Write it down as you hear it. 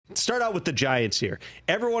start out with the Giants here.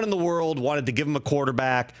 Everyone in the world wanted to give them a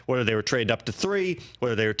quarterback, whether they were traded up to 3,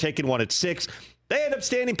 whether they were taking one at 6. They end up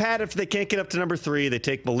standing pat if they can't get up to number 3. They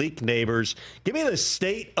take Malik Neighbors. Give me the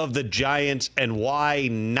state of the Giants and why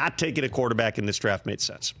not taking a quarterback in this draft made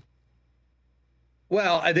sense.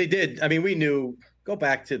 Well, they did. I mean, we knew, go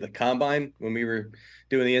back to the Combine when we were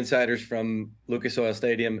doing the insiders from Lucas Oil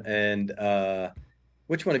Stadium. And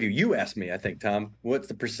which one of you? You asked me, I think, Tom, what's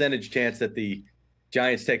the percentage chance that the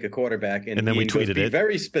Giants take a quarterback? And then we tweeted it.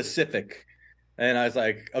 Very specific. And I was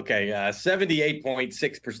like, okay,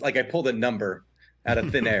 78.6%. Like I pulled a number out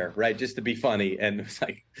of thin air, right? Just to be funny. And it's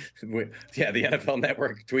like, yeah, the NFL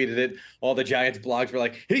Network tweeted it. All the Giants blogs were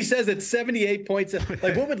like, he says it's 78.7.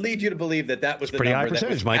 Like, what would lead you to believe that that was the number that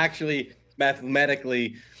was actually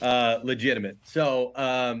mathematically legitimate? So,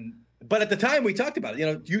 but at the time we talked about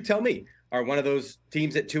it, you tell me, are one of those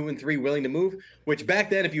teams at 2 and 3 willing to move? Which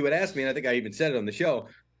back then, if you had asked me, and I think I even said it on the show,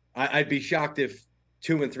 I'd be shocked if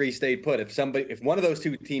 2 and 3 stayed put. If one of those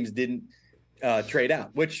two teams didn't trade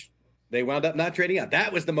out, which they wound up not trading out.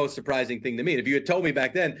 That was the most surprising thing to me. And if you had told me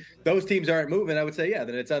back then those teams aren't moving, I would say, yeah,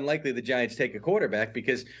 then it's unlikely the Giants take a quarterback,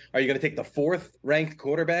 because are you going to take the 4th ranked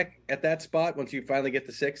quarterback at that spot once you finally get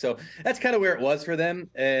to 6? So that's kind of where it was for them.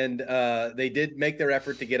 And they did make their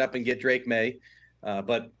effort to get up and get Drake May,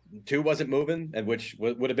 but 2 wasn't moving, and which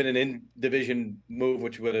would have been an in-division move,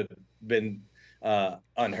 which would have been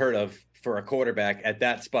unheard of for a quarterback at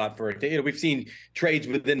that spot. We've seen trades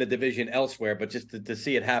within the division elsewhere, but just to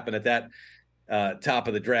see it happen at that top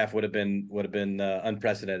of the draft would have been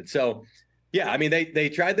unprecedented. So, yeah, I mean, they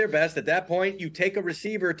tried their best. At that point, you take a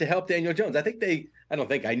receiver to help Daniel Jones.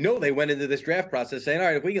 I know they went into this draft process saying, all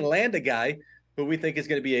right, if we can land a guy who we think is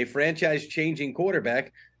going to be a franchise-changing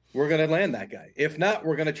quarterback, we're going to land that guy. If not,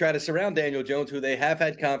 we're going to try to surround Daniel Jones, who they have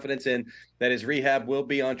had confidence in, that his rehab will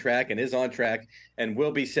be on track and is on track and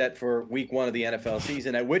will be set for week 1 of the NFL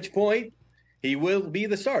season, at which point he will be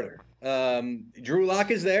the starter. Drew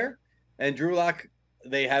Lock is there, and Drew Lock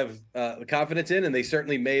they have confidence in, and they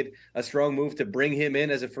certainly made a strong move to bring him in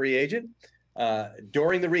as a free agent.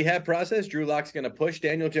 During the rehab process, Drew Lock's going to push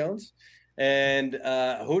Daniel Jones. And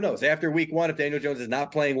who knows, after week 1, if Daniel Jones is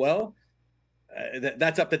not playing well,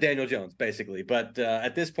 that's up to Daniel Jones, basically. But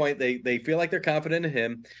at this point, they feel like they're confident in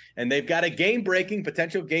him, and they've got a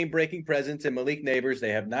potential game-breaking presence in Malik Neighbors.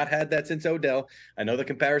 They have not had that since Odell. I know the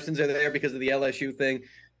comparisons are there because of the LSU thing,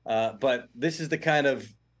 but this is the kind of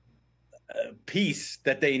piece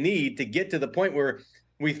that they need to get to the point where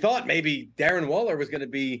we thought maybe Darren Waller was going to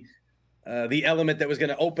be the element that was going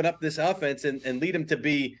to open up this offense and lead them to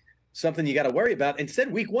be something you got to worry about. Instead,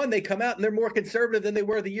 week 1, they come out and they're more conservative than they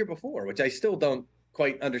were the year before, which I still don't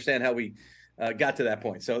quite understand how we got to that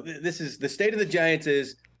point. So this is the state of the Giants.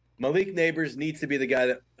 Is Malik Neighbors needs to be the guy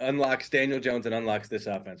that unlocks Daniel Jones and unlocks this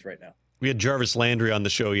offense right now. We had Jarvis Landry on the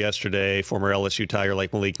show yesterday, former LSU Tiger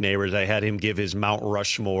like Malik Neighbors. I had him give his Mount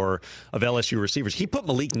Rushmore of LSU receivers. He put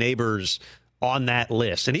Malik Neighbors on that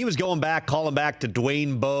list. And he was calling back to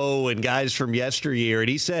Dwayne Bowe and guys from yesteryear. And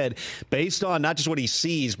he said, based on not just what he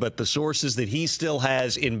sees, but the sources that he still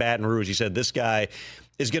has in Baton Rouge, he said, this guy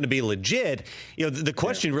is going to be legit. The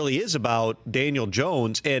question really is about Daniel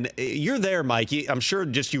Jones. And you're there, Mike. I'm sure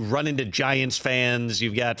just you run into Giants fans.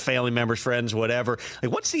 You've got family members, friends, whatever.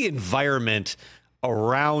 Like, what's the environment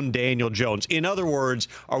around Daniel Jones? In other words,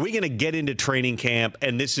 are we going to get into training camp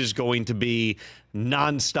and this is going to be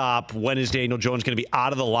nonstop? When is Daniel Jones going to be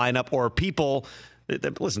out of the lineup? Or are people,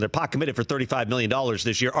 listen, they're pot committed for $35 million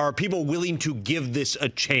this year. Are people willing to give this a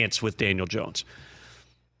chance with Daniel Jones?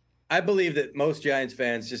 I believe that most Giants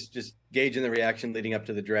fans, just gauging the reaction leading up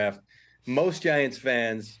to the draft, most Giants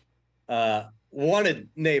fans wanted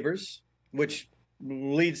Neighbors, which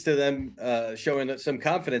leads to them showing some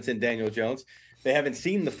confidence in Daniel Jones. They haven't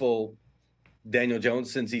seen the full Daniel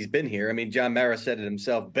Jones since he's been here. I mean, John Mara said it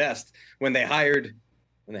himself best when they hired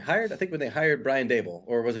Brian Dable,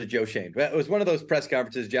 or was it Joe Shane? It was one of those press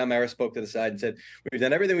conferences. John Mara spoke to the side and said, we've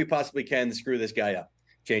done everything we possibly can to screw this guy up.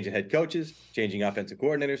 Changing head coaches, changing offensive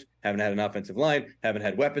coordinators, haven't had an offensive line, haven't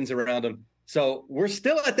had weapons around him. So we're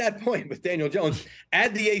still at that point with Daniel Jones.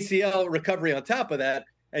 Add the ACL recovery on top of that,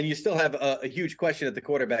 and you still have a huge question at the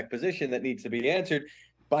quarterback position that needs to be answered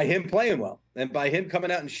by him playing well and by him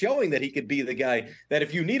coming out and showing that he could be the guy that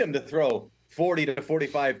if you need him to throw 40 to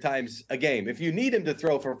 45 times a game, if you need him to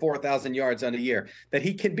throw for 4,000 yards on a year, that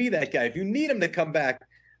he can be that guy. If you need him to come back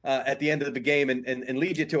at the end of the game and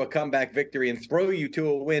lead you to a comeback victory and throw you to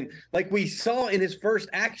a win, like we saw in his first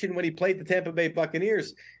action when he played the Tampa Bay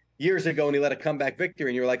Buccaneers years ago and he led a comeback victory,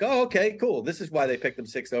 and you were like, oh, okay, cool. This is why they picked him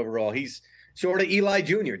 6th overall. He's sort of Eli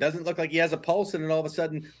Jr. Doesn't look like he has a pulse, and then all of a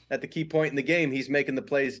sudden, at the key point in the game, he's making the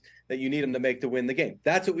plays that you need him to make to win the game.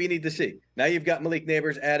 That's what we need to see. Now you've got Malik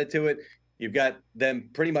Neighbors added to it. You've got them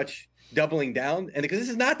pretty much doubling down, and because this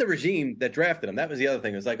is not the regime that drafted him. That was the other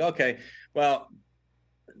thing. It was like, okay, well,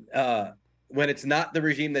 when it's not the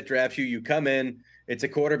regime that drafts you, you come in. It's a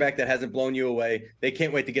quarterback that hasn't blown you away. They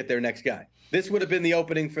can't wait to get their next guy. This would have been the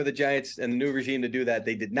opening for the Giants and the new regime to do that.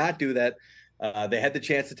 They did not do that. They had the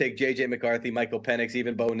chance to take J.J. McCarthy, Michael Penix,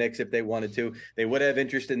 even Bo Nix if they wanted to. They would have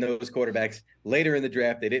interest in those quarterbacks later in the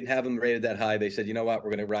draft. They didn't have them rated that high. They said, you know what,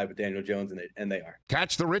 we're going to ride with Daniel Jones, and they are.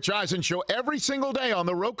 Catch the Rich Eisen Show every single day on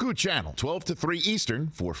the Roku channel, 12 to 3 Eastern,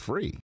 for free.